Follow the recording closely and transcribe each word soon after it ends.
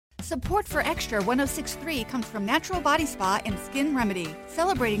Support for Extra 106.3 comes from Natural Body Spa and Skin Remedy,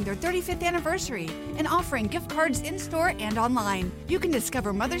 celebrating their 35th anniversary and offering gift cards in-store and online. You can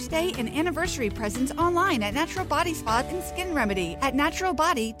discover Mother's Day and anniversary presents online at Natural Body Spa and Skin Remedy at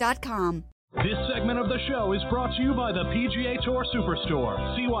naturalbody.com. This segment of the show is brought to you by the PGA Tour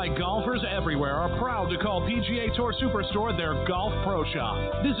Superstore. See why golfers everywhere are proud to call PGA Tour Superstore their golf pro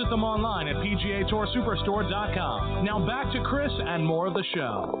shop. Visit them online at PGATourSuperstore.com. Now back to Chris and more of the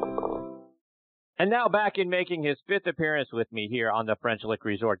show. And now back in making his fifth appearance with me here on the French Lick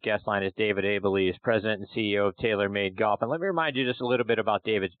Resort guest line is David Abeles, President and CEO of TaylorMade Golf. And let me remind you just a little bit about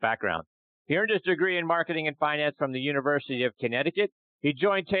David's background. He earned his degree in marketing and finance from the University of Connecticut. He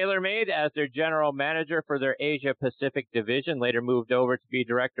joined TaylorMade as their general manager for their Asia Pacific division, later moved over to be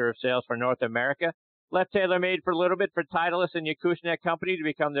director of sales for North America. Left TaylorMade for a little bit for Titleist and Yakushnet Company to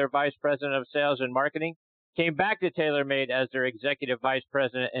become their vice president of sales and marketing. Came back to TaylorMade as their executive vice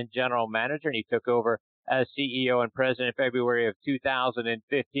president and general manager, and he took over as CEO and president in February of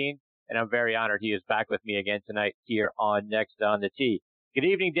 2015. And I'm very honored he is back with me again tonight here on Next on the Tee. Good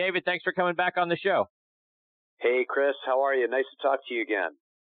evening, David. Thanks for coming back on the show. Hey, Chris. How are you? Nice to talk to you again.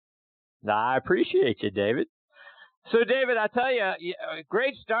 I appreciate you, David. So, David, I tell you,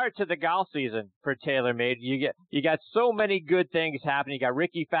 great start to the golf season for TaylorMade. You got so many good things happening. You got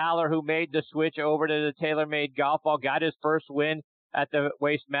Ricky Fowler, who made the switch over to the TaylorMade golf ball, got his first win at the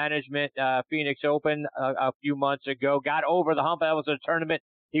Waste Management Phoenix Open a few months ago, got over the hump. That was a tournament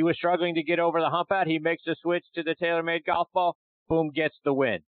he was struggling to get over the hump at. He makes the switch to the TaylorMade golf ball, boom, gets the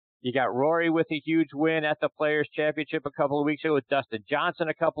win. You got Rory with a huge win at the Players' Championship a couple of weeks ago, with Dustin Johnson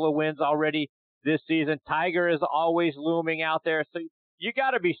a couple of wins already this season. Tiger is always looming out there. So you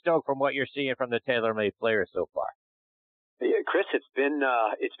got to be stoked from what you're seeing from the TaylorMade players so far. Yeah, Chris, it's been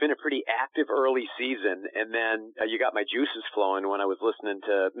a pretty active early season, and then you got my juices flowing when I was listening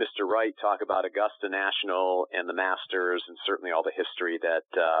to Mr. Wright talk about Augusta National and the Masters, and certainly all the history that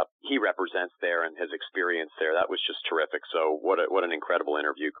he represents there and his experience there. That was just terrific. So what an incredible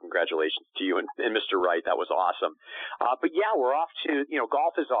interview! Congratulations to you and Mr. Wright. That was awesome. But yeah, we're off to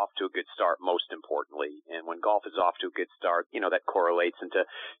golf is off to a good start. Most importantly, and when golf is off to a good start, that correlates into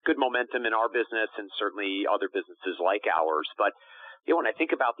good momentum in our business and certainly other businesses like ours. But when I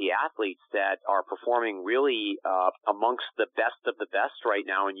think about the athletes that are performing really amongst the best of the best right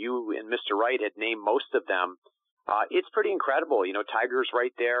now, and you and Mr. Wright had named most of them, it's pretty incredible. Tiger's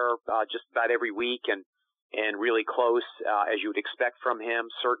right there just about every week and really close as you would expect from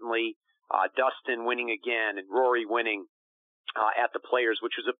him. Certainly Dustin winning again and Rory winning at the Players,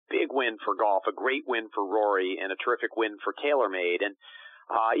 which was a big win for golf, a great win for Rory, and a terrific win for TaylorMade. And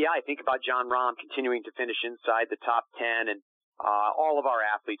I think about John Rahm continuing to finish inside the top 10, and all of our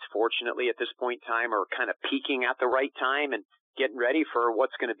athletes, fortunately, at this point in time, are kind of peaking at the right time and getting ready for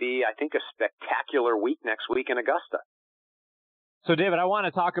what's going to be, I think, a spectacular week next week in Augusta. So, David, I want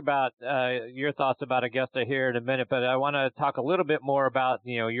to talk about your thoughts about Augusta here in a minute, but I want to talk a little bit more about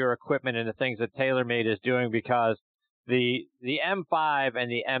your equipment and the things that TaylorMade is doing, because the M5 and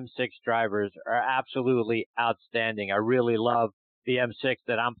the M6 drivers are absolutely outstanding. I really love the M6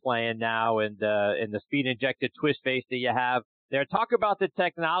 that I'm playing now, and the speed-injected twist face that you have there. Talk about the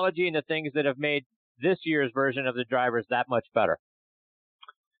technology and the things that have made this year's version of the drivers that much better.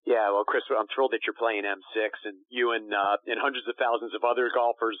 Yeah, well, Chris, I'm thrilled that you're playing M6, and you and hundreds of thousands of other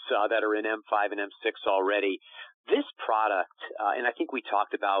golfers that are in M5 and M6 already. This product, and I think we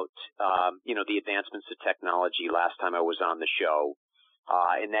talked about, the advancements of technology last time I was on the show,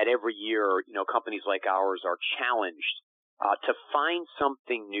 and that every year, companies like ours are challenged to find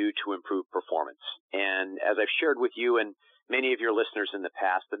something new to improve performance. And as I've shared with you and many of your listeners in the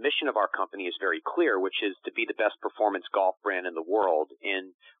past, the mission of our company is very clear, which is to be the best performance golf brand in the world.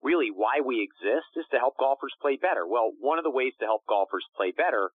 And really why we exist is to help golfers play better. Well, one of the ways to help golfers play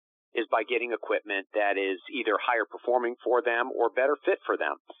better is by getting equipment that is either higher performing for them or better fit for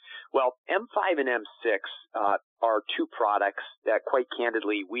them. Well, M5 and M6 are two products that, quite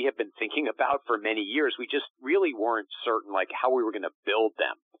candidly, we have been thinking about for many years. We just really weren't certain how we were going to build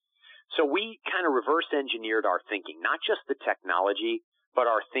them. So we kind of reverse engineered our thinking, not just the technology, but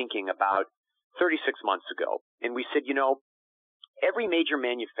our thinking about 36 months ago. And we said, every major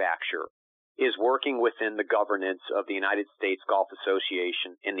manufacturer is working within the governance of the United States Golf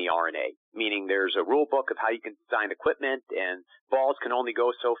Association in the R&A, meaning there's a rule book of how you can design equipment, and balls can only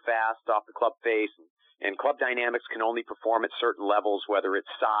go so fast off the club face, and club dynamics can only perform at certain levels, whether it's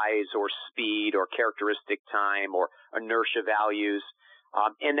size or speed or characteristic time or inertia values,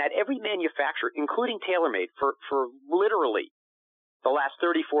 and that every manufacturer, including TaylorMade, for literally the last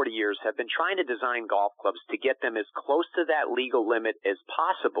 30, 40 years have been trying to design golf clubs to get them as close to that legal limit as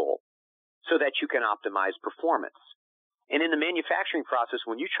possible so that you can optimize performance. And in the manufacturing process,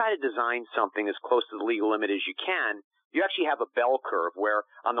 when you try to design something as close to the legal limit as you can, you actually have a bell curve where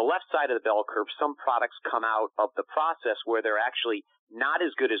on the left side of the bell curve, some products come out of the process where they're actually not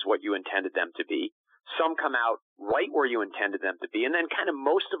as good as what you intended them to be. Some come out right where you intended them to be, and then kind of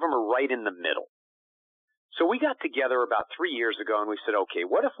most of them are right in the middle. So we got together about 3 years ago and we said, okay,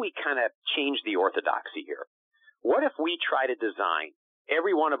 what if we kind of change the orthodoxy here? What if we try to design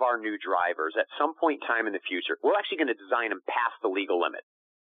every one of our new drivers at some point in time in the future? We're actually going to design them past the legal limit.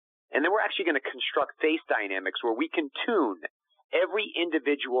 And then we're actually going to construct face dynamics where we can tune every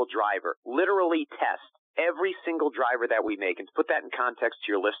individual driver, literally test every single driver that we make. And to put that in context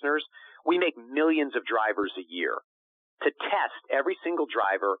to your listeners, we make millions of drivers a year. To test every single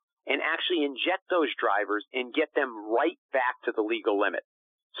driver and actually inject those drivers and get them right back to the legal limit.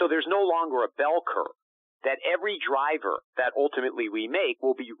 So there's no longer a bell curve, that every driver that ultimately we make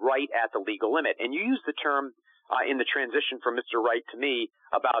will be right at the legal limit. And you use the term in the transition from Mr. Wright to me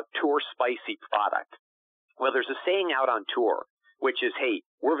about tour spicy product. Well, there's a saying out on tour, which is, hey,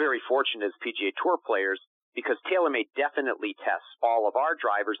 we're very fortunate as PGA Tour players because TaylorMade definitely tests all of our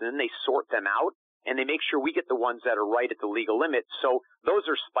drivers and then they sort them out. And they make sure we get the ones that are right at the legal limit. So those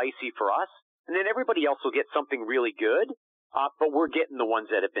are spicy for us. And then everybody else will get something really good, but we're getting the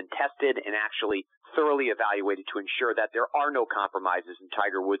ones that have been tested and actually thoroughly evaluated to ensure that there are no compromises in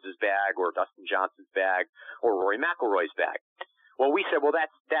Tiger Woods' bag or Dustin Johnson's bag or Rory McIlroy's bag. Well, we said, well,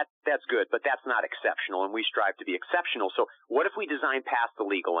 that's good, but that's not exceptional, and we strive to be exceptional. So what if we design past the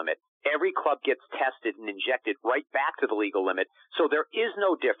legal limit? Every club gets tested and injected right back to the legal limit, so there is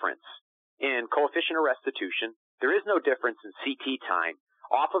no difference in coefficient of restitution. There is no difference in CT time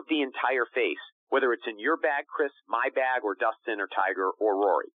off of the entire face, whether it's in your bag, Chris, my bag, or Dustin or Tiger or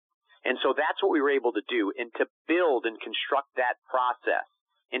Rory. And so that's what we were able to do, and to build and construct that process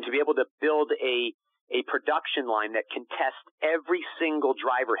and to be able to build a production line that can test every single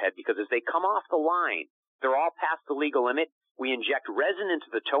driver head, because as they come off the line, they're all past the legal limit. We inject resin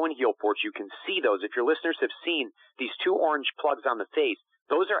into the toe and heel ports. You can see those. If your listeners have seen these two orange plugs on the face,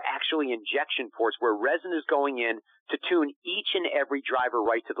 those are actually injection ports where resin is going in to tune each and every driver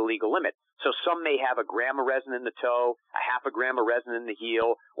right to the legal limit. So some may have a gram of resin in the toe, a half a gram of resin in the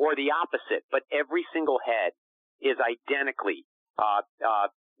heel, or the opposite, but every single head is identically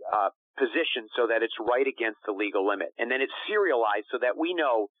positioned so that it's right against the legal limit. And then it's serialized so that we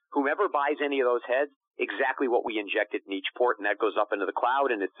know whomever buys any of those heads exactly what we injected in each port, and that goes up into the cloud,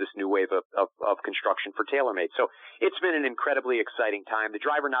 and it's this new wave of construction for TaylorMade. So it's been an incredibly exciting time. The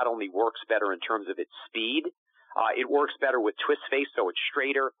driver not only works better in terms of its speed, it works better with twist face, so it's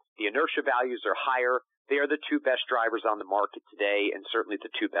straighter. The inertia values are higher. They are the two best drivers on the market today, and certainly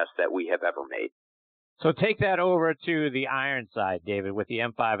the two best that we have ever made. So take that over to the iron side, David, with the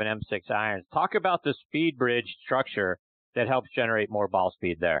M5 and M6 irons. Talk about the speed bridge structure that helps generate more ball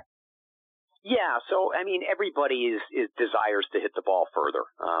speed there. Yeah, so, I mean, everybody desires to hit the ball further,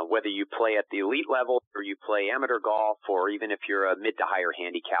 whether you play at the elite level or you play amateur golf, or even if you're a mid to higher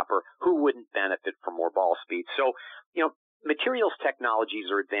handicapper, who wouldn't benefit from more ball speed? So, you know, materials technologies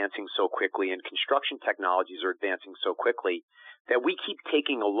are advancing so quickly and construction technologies are advancing so quickly that we keep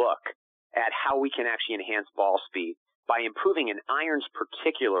taking a look at how we can actually enhance ball speed by improving in irons,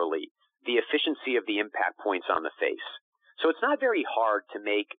 particularly the efficiency of the impact points on the face. So it's not very hard to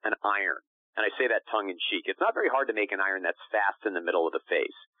make an iron. And I say that tongue-in-cheek. It's not very hard to make an iron that's fast in the middle of the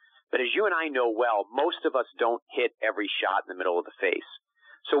face. But as you and I know well, most of us don't hit every shot in the middle of the face.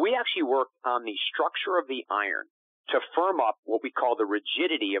 So we actually work on the structure of the iron to firm up what we call the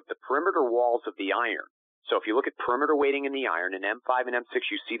rigidity of the perimeter walls of the iron. So if you look at perimeter weighting in the iron, in M5 and M6,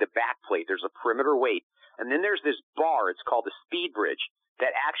 you see the back plate. There's a perimeter weight. And then there's this bar. It's called the speed bridge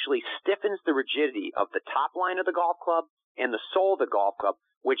that actually stiffens the rigidity of the top line of the golf club and the sole of the golf club,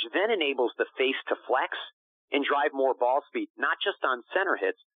 which then enables the face to flex and drive more ball speed, not just on center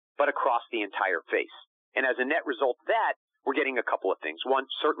hits, but across the entire face. And as a net result of that, we're getting a couple of things. One,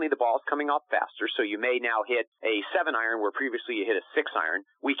 certainly the ball is coming off faster, so you may now hit a 7-iron where previously you hit a 6-iron.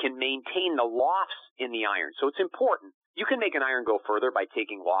 We can maintain the lofts in the iron, so it's important. You can make an iron go further by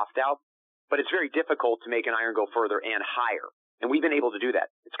taking loft out, but it's very difficult to make an iron go further and higher. And we've been able to do that.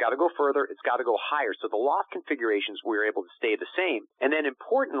 It's got to go further. It's got to go higher. So the loft configurations, we're able to stay the same. And then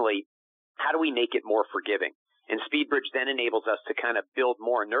importantly, how do we make it more forgiving? And SpeedBridge then enables us to kind of build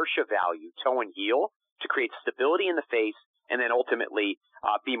more inertia value, toe and heel, to create stability in the face, and then ultimately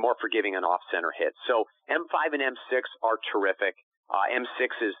be more forgiving on off-center hits. So M5 and M6 are terrific. M6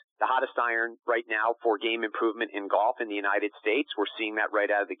 is the hottest iron right now for game improvement in golf in the United States. We're seeing that right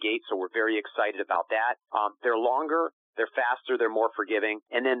out of the gate, so we're very excited about that. They're longer, they're faster, they're more forgiving.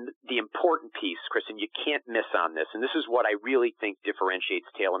 And then the important piece, Chris, and you can't miss on this, and this is what I really think differentiates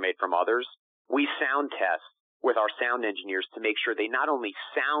TaylorMade from others. We sound test with our sound engineers to make sure they not only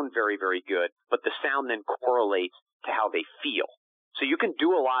sound very, very good, but the sound then correlates to how they feel. So you can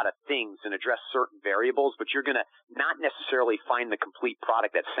do a lot of things and address certain variables, but you're going to not necessarily find the complete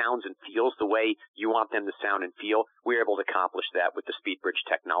product that sounds and feels the way you want them to sound and feel. We're able to accomplish that with the SpeedBridge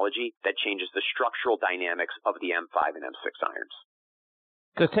technology that changes the structural dynamics of the M5 and M6 irons.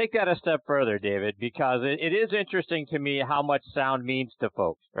 So take that a step further, David, because it is interesting to me how much sound means to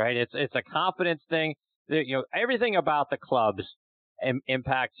folks, right? It's a confidence thing. Everything about the clubs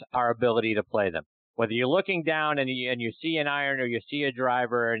impacts our ability to play them. Whether you're looking down and you see an iron or you see a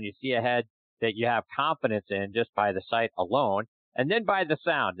driver and you see a head that you have confidence in just by the sight alone, and then by the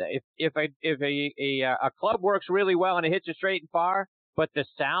sound. If a club works really well and it hits you straight and far, but the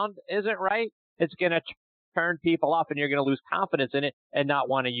sound isn't right, it's going to turn people off and you're going to lose confidence in it and not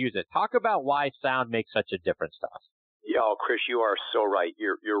want to use it. Talk about why sound makes such a difference to us. Oh, Chris, you are so right.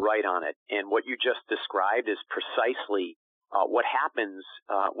 You're right on it. And what you just described is precisely what happens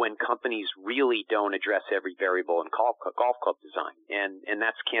when companies really don't address every variable in golf club design. And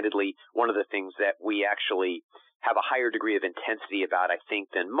that's candidly one of the things that we actually have a higher degree of intensity about, I think,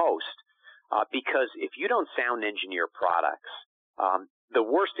 than most. Because if you don't sound engineer products, the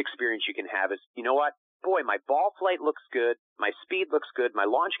worst experience you can have is, you know what? Boy, my ball flight looks good, my speed looks good, my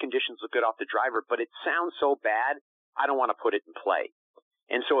launch conditions look good off the driver, but it sounds so bad, I don't want to put it in play.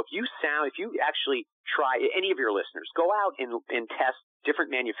 And so if you actually try, any of your listeners, go out and test different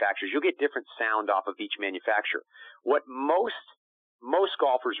manufacturers, you'll get different sound off of each manufacturer. What most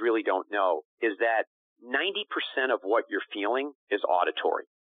golfers really don't know is that 90% of what you're feeling is auditory.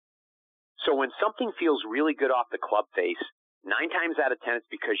 So when something feels really good off the club face, 9 times out of 10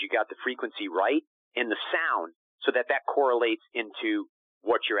 it's because you got the frequency right in the sound so that correlates into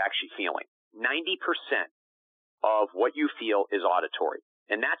what you're actually feeling. 90% of what you feel is auditory.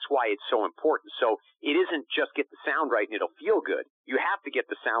 And that's why it's so important. So it isn't just get the sound right and it'll feel good. You have to get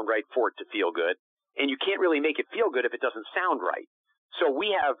the sound right for it to feel good. And you can't really make it feel good if it doesn't sound right. So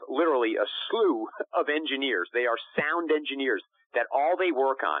we have literally a slew of engineers. They are sound engineers that all they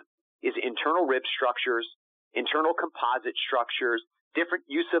work on is internal rib structures, internal composite structures, different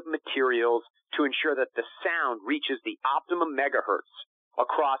use of materials to ensure that the sound reaches the optimum megahertz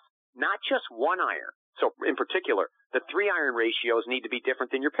across not just one iron. So in particular, the 3-iron ratios need to be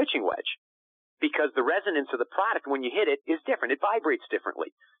different than your pitching wedge because the resonance of the product when you hit it is different. It vibrates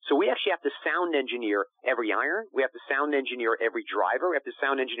differently. So we actually have to sound engineer every iron. We have to sound engineer every driver. We have to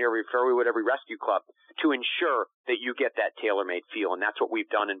sound engineer every fairway wood, every rescue club to ensure that you get that TaylorMade feel. And that's what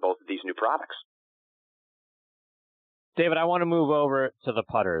we've done in both of these new products. David, I want to move over to the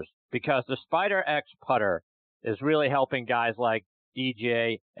putters because the Spider X putter is really helping guys like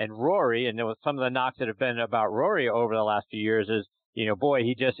DJ and Rory, and there was some of the knocks that have been about Rory over the last few years is, boy,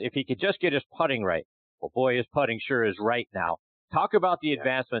 if he could just get his putting right. Well, boy, his putting sure is right now. Talk about the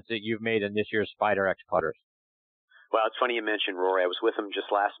advancements that you've made in this year's Spider X putters. Well, it's funny you mentioned Rory. I was with him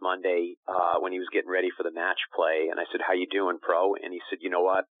just last Monday when he was getting ready for the match play, and I said, "How you doing, pro?" And he said, "You know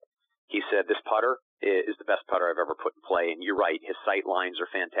what?" He said, "This putter is the best putter I've ever put in play." And you're right. His sight lines are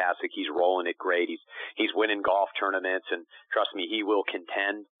fantastic. He's rolling it great. He's winning golf tournaments. And trust me, he will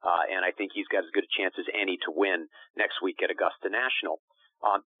contend. And I think he's got as good a chance as any to win next week at Augusta National.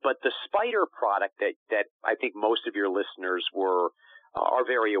 But the Spider product that I think most of your listeners are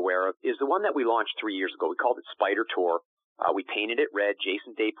very aware of is the one that we launched 3 years ago. We called it Spider Tour. We painted it red.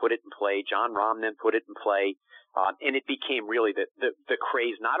 Jason Day put it in play. John Rahm then put it in play. And it became really the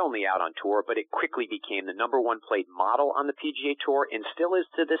craze not only out on tour, but it quickly became the number 1 played model on the PGA Tour and still is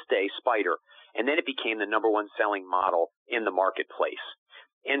to this day, Spider. And then it became the number 1 selling model in the marketplace.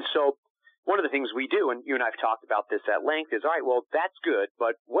 And so one of the things we do, and you and I have talked about this at length, is, all right, well, that's good,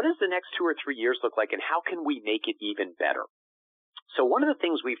 but what does the next 2 or 3 years look like and how can we make it even better? So one of the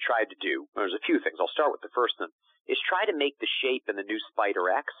things we've tried to do, there's a few things, I'll start with the first one, is try to make the shape in the new Spider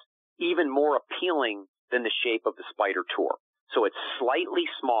X even more appealing than the shape of the Spider Tour. So it's slightly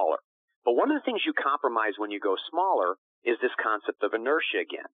smaller. But one of the things you compromise when you go smaller is this concept of inertia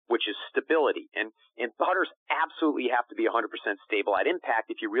again, which is stability. And putters absolutely have to be 100% stable at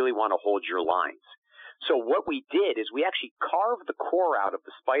impact if you really want to hold your lines. So what we did is we actually carved the core out of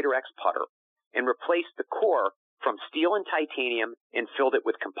the Spider X putter and replaced the core from steel and titanium and filled it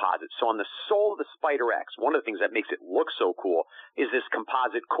with composite. So on the sole of the Spider X, one of the things that makes it look so cool is this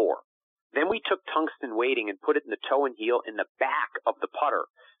composite core. Then we took tungsten weighting and put it in the toe and heel in the back of the putter.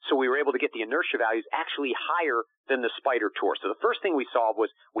 So we were able to get the inertia values actually higher than the Spider Tour. So the first thing we saw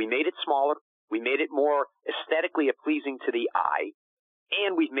was we made it smaller, we made it more aesthetically pleasing to the eye,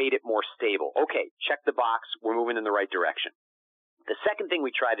 and we've made it more stable. Okay, check the box. We're moving in the right direction. The second thing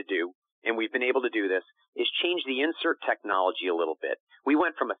we try to do, and we've been able to do this, is change the insert technology a little bit. We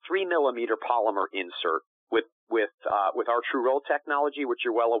went from a 3mm polymer insert with our True Roll technology, which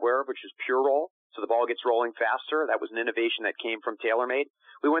you're well aware of, which is Pure Roll, so the ball gets rolling faster. That was an innovation that came from TaylorMade.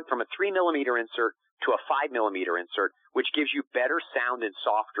 We went from a 3mm insert to a 5mm insert, which gives you better sound and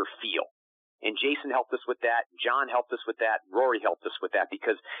softer feel. And Jason helped us with that. John helped us with that. Rory helped us with that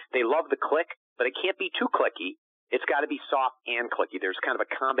because they love the click, but it can't be too clicky. It's got to be soft and clicky. There's kind of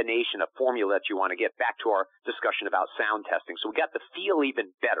a combination of formula that you want to get back to our discussion about sound testing. So we got the feel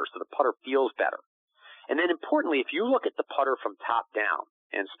even better, so the putter feels better. And then importantly, if you look at the putter from top down,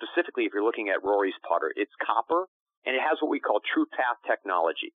 and specifically if you're looking at Rory's putter, it's copper, and it has what we call True Path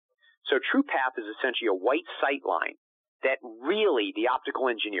technology. So True Path is essentially a white sight line that really the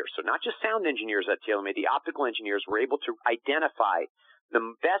optical engineers, so not just sound engineers at TaylorMade, the optical engineers were able to identify the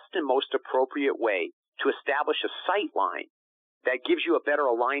best and most appropriate way to establish a sight line that gives you a better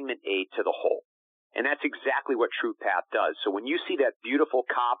alignment aid to the hole. And that's exactly what True Path does. So when you see that beautiful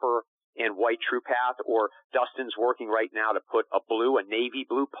copper and white True Path, or Dustin's working right now to put a navy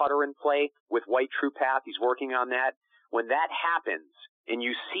blue putter in play with white True Path, he's working on that. When that happens and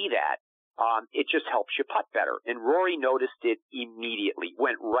you see that, it just helps you putt better. And Rory noticed it immediately,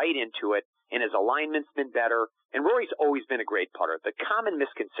 went right into it, and his alignment's been better. And Rory's always been a great putter. The common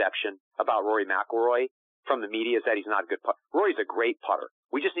misconception about Rory McIlroy from the media is that he's not a good putter. Rory's a great putter.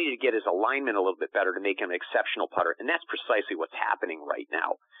 We just needed to get his alignment a little bit better to make him an exceptional putter, and that's precisely what's happening right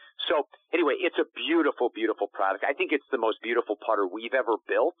now. So anyway, it's a beautiful, beautiful product. I think it's the most beautiful putter we've ever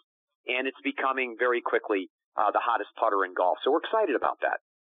built, and it's becoming very quickly the hottest putter in golf. So we're excited about that.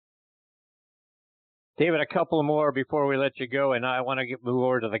 David, a couple more before we let you go, and I want to move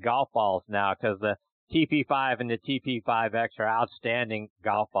over to the golf balls now because the TP5 and the TP5X are outstanding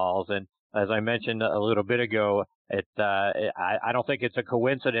golf balls. And as I mentioned a little bit ago, I don't think it's a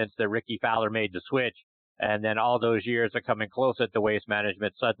coincidence that Ricky Fowler made the switch. And then all those years of coming close at the Waste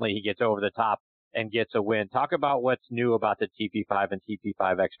Management, suddenly he gets over the top and gets a win. Talk about what's new about the TP5 and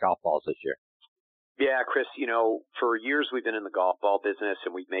TP5X golf balls this year. Yeah, Chris, for years we've been in the golf ball business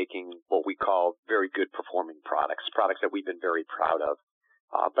and we're making what we call very good performing products that we've been very proud of.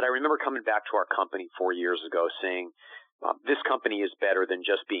 But I remember coming back to our company 4 years ago saying, this company is better than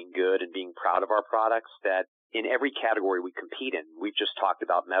just being good and being proud of our products, that in every category we compete in, we've just talked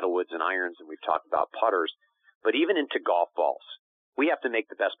about metalwoods and irons and we've talked about putters, but even into golf balls, we have to make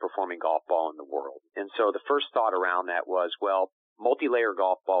the best performing golf ball in the world. And so the first thought around that was, well, multi-layer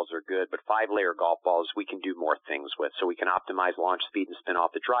golf balls are good, but 5-layer golf balls we can do more things with. So we can optimize launch speed and spin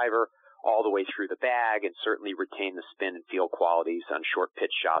off the driver all the way through the bag and certainly retain the spin and feel qualities on short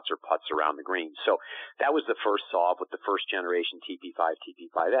pitch shots or putts around the green. So that was the first solve with the first generation TP5,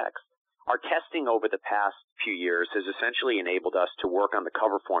 TP5X. Our testing over the past few years has essentially enabled us to work on the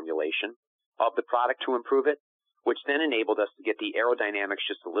cover formulation of the product to improve it, which then enabled us to get the aerodynamics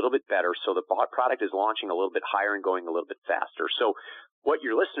just a little bit better so the product is launching a little bit higher and going a little bit faster. So what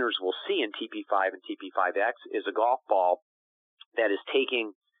your listeners will see in TP5 and TP5X is a golf ball that is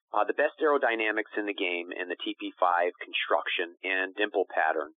taking the best aerodynamics in the game and the TP5 construction and dimple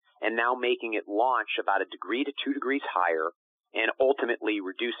pattern, and now making it launch about 1 degree to 2 degrees higher, and ultimately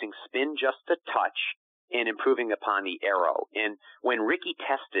reducing spin just a touch and improving upon the arrow. And when Ricky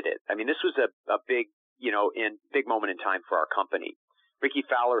tested it, I mean, this was a big, big moment in time for our company. Ricky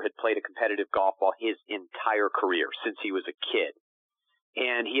Fowler had played a competitive golf ball his entire career since he was a kid.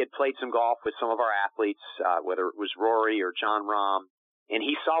 And he had played some golf with some of our athletes, whether it was Rory or John Rahm. And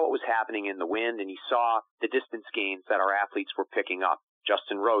he saw what was happening in the wind, and he saw the distance gains that our athletes were picking up.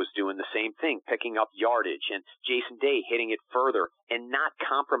 Justin Rose doing the same thing, picking up yardage, and Jason Day hitting it further and not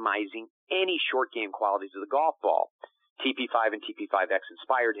compromising any short game qualities of the golf ball. TP5 and TP5X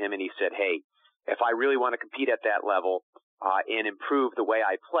inspired him, and he said, hey, if I really want to compete at that level and improve the way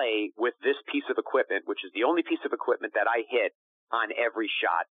I play with this piece of equipment, which is the only piece of equipment that I hit on every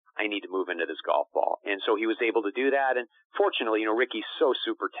shot, I need to move into this golf ball. And so he was able to do that. And fortunately, Ricky's so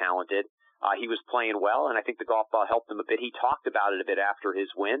super talented. He was playing well, and I think the golf ball helped him a bit. He talked about it a bit after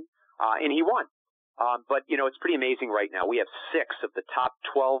his win, and he won. But, it's pretty amazing right now. We have 6 of the top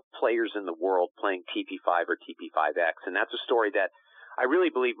 12 players in the world playing TP5 or TP5X, and that's a story that I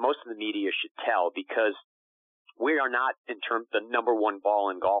really believe most of the media should tell, because we are not the number one ball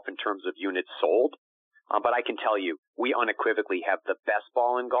in golf in terms of units sold. But I can tell you, we unequivocally have the best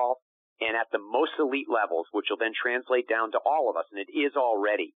ball in golf, the most elite levels, which will then translate down to all of us, and it is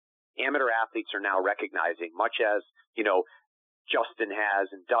already. Amateur athletes are now recognizing, much as, Justin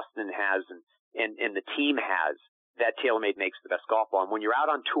has and Dustin has and the team has, that TaylorMade makes the best golf ball. And when you're out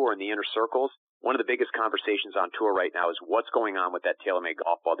on tour in the inner circles, one of the biggest conversations on tour right now is what's going on with that TaylorMade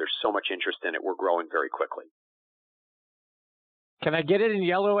golf ball. There's so much interest in it. We're growing very quickly. Can I get it in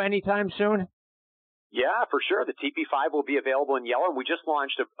yellow anytime soon? Yeah, for sure. The TP5 will be available in yellow. And we just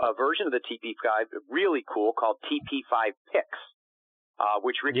launched a version of the TP5, really cool, called TP5 Pix,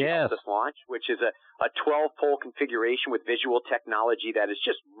 which Ricky helped us launch, which is a 12-pole configuration with visual technology that is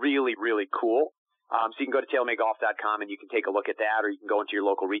just really, really cool. So you can go to TaylorMadeGolf.com and you can take a look at that, or you can go into your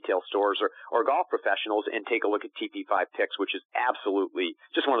local retail stores or golf professionals and take a look at TP5 Pix, which is absolutely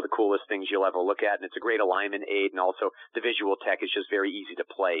just one of the coolest things you'll ever look at. And it's a great alignment aid, and also the visual tech is just very easy to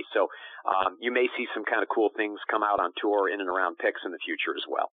play. So you may see some kind of cool things come out on tour in and around Pix in the future as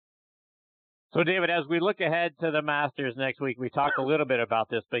well. So, David, as we look ahead to the Masters next week, we talked a little bit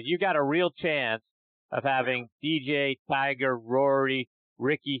about this, but you got a real chance of having DJ, Tiger, Rory,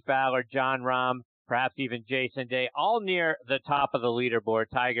 Ricky Fowler, Jon Rahm, perhaps even Jason Day, all near the top of the leaderboard.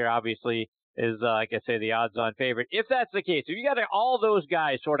 Tiger obviously is, like I say, the odds-on favorite. If that's the case, if you got all those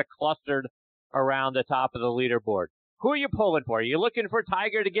guys sort of clustered around the top of the leaderboard, who are you pulling for? Are you looking for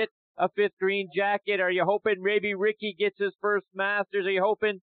Tiger to get a fifth green jacket? Are you hoping maybe Ricky gets his first Masters? Are you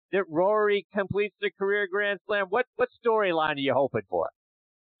hoping that Rory completes the career Grand Slam? What storyline are you hoping for?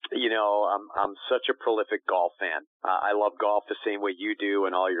 I'm such a prolific golf fan. I love golf the same way you do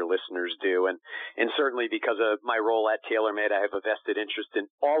and all your listeners do. And certainly because of my role at TaylorMade, I have a vested interest in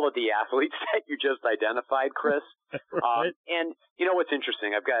all of the athletes that you just identified, Chris. Right. And you know what's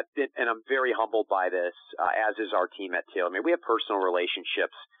interesting? And I'm very humbled by this, as is our team at TaylorMade. We have personal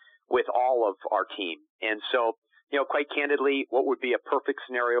relationships with all of our team. And so, quite candidly, what would be a perfect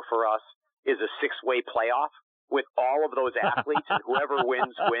scenario for us is a 6-way playoff with all of those athletes, and whoever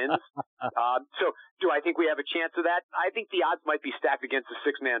wins, wins. So do I think we have a chance of that? I think the odds might be stacked against a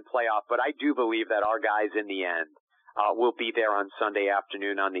 6-man playoff, but I do believe that our guys in the end will be there on Sunday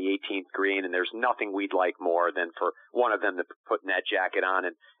afternoon on the 18th green, and there's nothing we'd like more than for one of them to put that jacket on,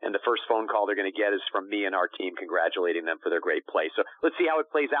 and the first phone call they're going to get is from me and our team congratulating them for their great play. So let's see how it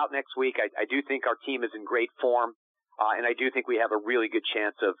plays out next week. I do think our team is in great form, and I do think we have a really good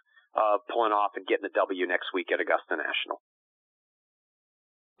chance of pulling off and getting the W next week at Augusta National.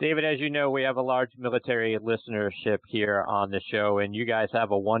 David, as you know, we have a large military listenership here on the show, and you guys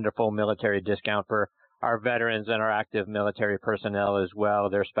have a wonderful military discount for our veterans and our active military personnel as well,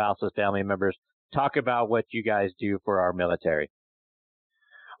 their spouses, family members. Talk about what you guys do for our military.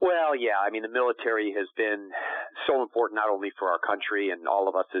 Well, yeah, the military has been so important not only for our country and all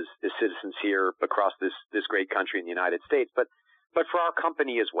of us as citizens here across this great country in the United States, but for our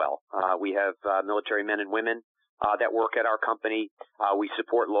company as well. We have military men and women that work at our company. We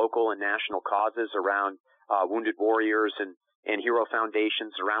support local and national causes around wounded warriors and hero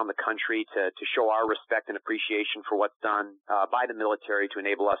foundations around the country to show our respect and appreciation for what's done by the military to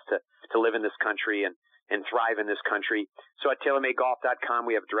enable us to live in this country and thrive in this country. So at TaylorMadeGolf.com,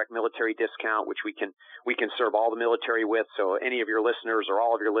 we have a direct military discount, which we can serve all the military with. So any of your listeners or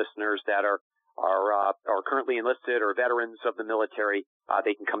all of your listeners that are currently enlisted or veterans of the military,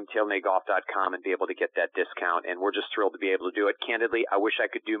 they can come to TaylorMadeGolf.com and be able to get that discount. And we're just thrilled to be able to do it. Candidly, I wish I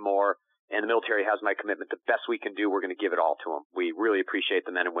could do more. And the military has my commitment. The best we can do, we're going to give it all to them. We really appreciate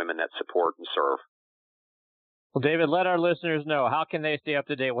the men and women that support and serve. Well, David, let our listeners know, how can they stay up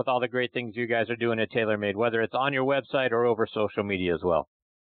to date with all the great things you guys are doing at TaylorMade, whether it's on your website or over social media as well?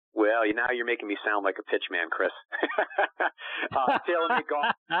 Well, now you're making me sound like a pitch man, Chris. TaylorMade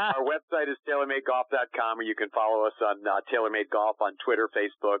Golf. Our website is TaylorMadeGolf.com, or you can follow us on TaylorMade Golf on Twitter,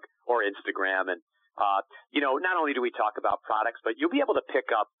 Facebook, or Instagram. And, not only do we talk about products, but you'll be able to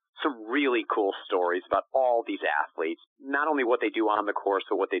pick up some really cool stories about all these athletes, not only what they do on the course,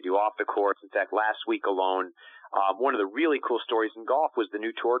 but what they do off the course. In fact, last week alone, one of the really cool stories in golf was the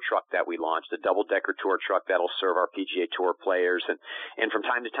new tour truck that we launched, the double-decker tour truck that'll serve our PGA Tour players. And from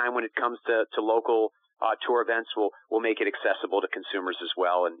time to time, when it comes to local tour events, we'll make it accessible to consumers as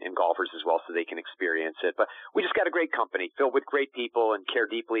well and golfers as well so they can experience it. But we just got a great company filled with great people and care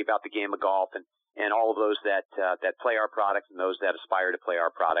deeply about the game of golf and all of those that play our products and those that aspire to play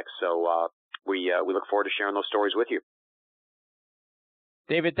our products. So we look forward to sharing those stories with you.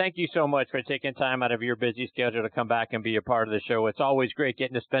 David, thank you so much for taking time out of your busy schedule to come back and be a part of the show. It's always great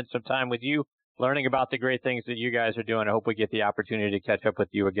getting to spend some time with you, learning about the great things that you guys are doing. I hope we get the opportunity to catch up with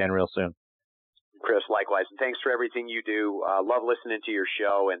you again real soon. Chris, likewise. And thanks for everything you do. Love listening to your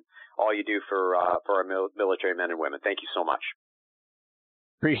show and all you do for our military men and women. Thank you so much.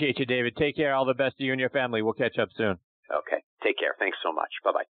 Appreciate you, David. Take care. All the best to you and your family. We'll catch up soon. Okay. Take care. Thanks so much.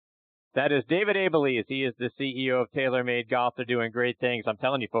 Bye-bye. That is David Abeles. He is the CEO of TaylorMade Golf. They're doing great things. I'm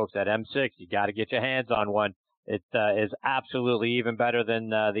telling you, folks, that M6, you got to get your hands on one. It is absolutely even better than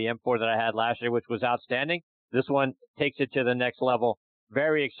the M4 that I had last year, which was outstanding. This one takes it to the next level.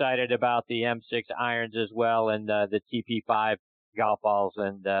 Very excited about the M6 irons as well, and the TP5 golf balls,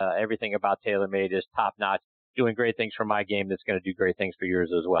 and everything about TaylorMade is top-notch. Doing great things for my game that's going to do great things for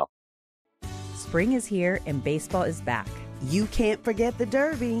yours as well. Spring is here and baseball is back. You can't forget the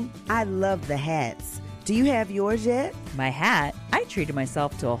Derby. I love the hats. Do you have yours yet? My hat? I treated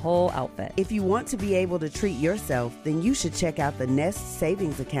myself to a whole outfit. If you want to be able to treat yourself, then you should check out the Nest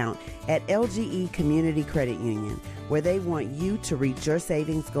Savings Account at LGE Community Credit Union, where they want you to reach your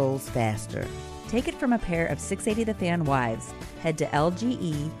savings goals faster. Take it from a pair of 680 The Fan wives. Head to lgeccu.org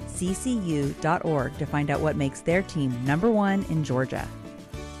to find out what makes their team #1 in Georgia.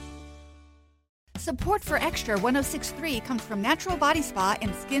 Support for Extra 106.3 comes from Natural Body Spa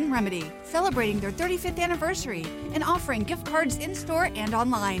and Skin Remedy, celebrating their 35th anniversary and offering gift cards in-store and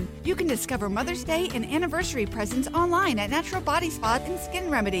online. You can discover Mother's Day and anniversary presents online at Natural Body Spa and Skin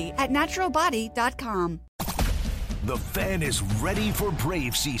Remedy at naturalbody.com. The Fan is ready for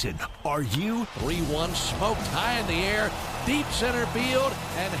Brave season. Are you? 3-1 smoked high in the air, deep center field,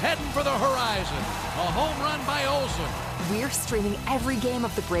 and heading for the horizon. A home run by Olsen. We're streaming every game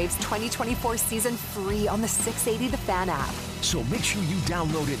of the Braves 2024 season free on the 680 The Fan app. So make sure you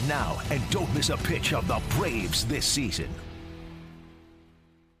download it now and don't miss a pitch of the Braves this season.